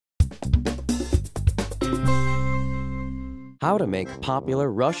How to make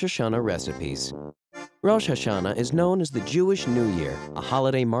popular Rosh Hashanah recipes. Rosh Hashanah is known as the Jewish New Year, a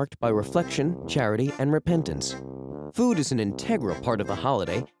holiday marked by reflection, charity, and repentance. Food is an integral part of the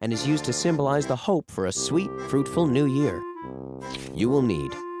holiday and is used to symbolize the hope for a sweet, fruitful new year. You will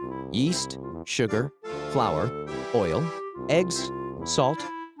need yeast, sugar, flour, oil, eggs, salt,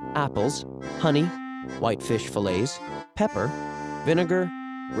 apples, honey, white fish fillets, pepper, vinegar,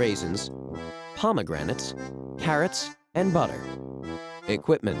 raisins, pomegranates, carrots, and butter.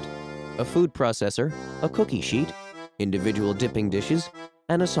 Equipment: a food processor, a cookie sheet, individual dipping dishes,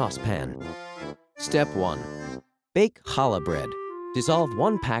 and a saucepan. Step 1. Bake challah bread. Dissolve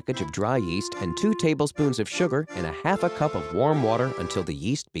 1 package of dry yeast and 2 tablespoons of sugar in a half a cup of warm water until the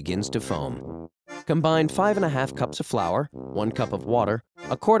yeast begins to foam. Combine 5½ cups of flour, 1 cup of water,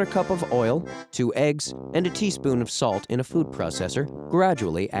 1/4 cup of oil, 2 eggs, and a teaspoon of salt in a food processor,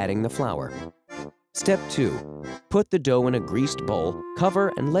 gradually adding the flour. Step 2. Put the dough in a greased bowl,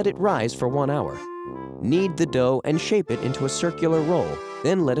 cover and let it rise for 1 hour. Knead the dough and shape it into a circular roll,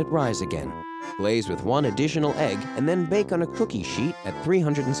 then let it rise again. Glaze with 1 additional egg and then bake on a cookie sheet at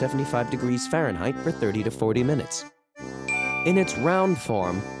 375 degrees Fahrenheit for 30 to 40 minutes. In its round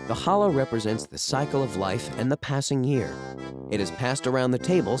form, the challah represents the cycle of life and the passing year. It is passed around the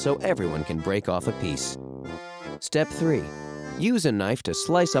table so everyone can break off a piece. Step 3. Use a knife to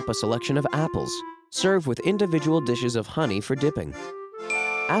slice up a selection of apples. Serve with individual dishes of honey for dipping.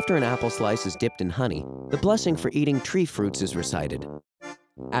 After an apple slice is dipped in honey, the blessing for eating tree fruits is recited.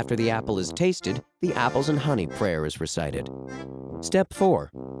 After the apple is tasted, the apples and honey prayer is recited. Step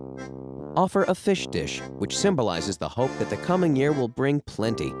 4. Offer a fish dish, which symbolizes the hope that the coming year will bring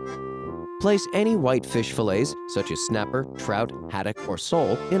plenty. Place any white fish fillets, such as snapper, trout, haddock, or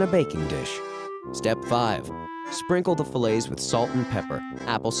sole, in a baking dish. Step 5. Sprinkle the fillets with salt and pepper,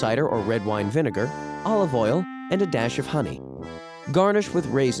 apple cider or red wine vinegar, olive oil, and a dash of honey. Garnish with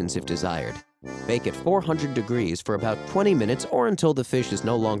raisins if desired. Bake at 400 degrees for about 20 minutes or until the fish is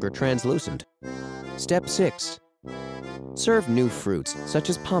no longer translucent. Step 6. Serve new fruits, such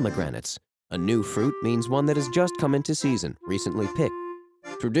as pomegranates. A new fruit means one that has just come into season, recently picked.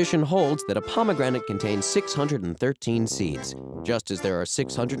 Tradition holds that a pomegranate contains 613 seeds, just as there are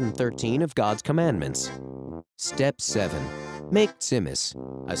 613 of God's commandments. Step 7. Make tzimmis,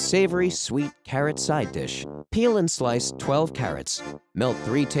 a savory, sweet carrot side dish. Peel and slice 12 carrots. Melt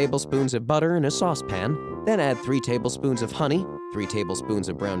 3 tablespoons of butter in a saucepan, then add 3 tablespoons of honey, 3 tablespoons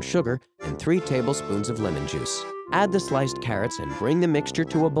of brown sugar, and 3 tablespoons of lemon juice. Add the sliced carrots and bring the mixture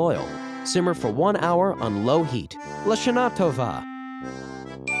to a boil. Simmer for 1 hour on low heat. Lashana Tova!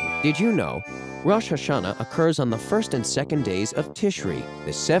 Did you know Rosh Hashanah occurs on the 1st and 2nd days of Tishri,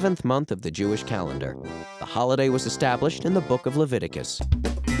 the 7th month of the Jewish calendar? The holiday was established in the book of Leviticus.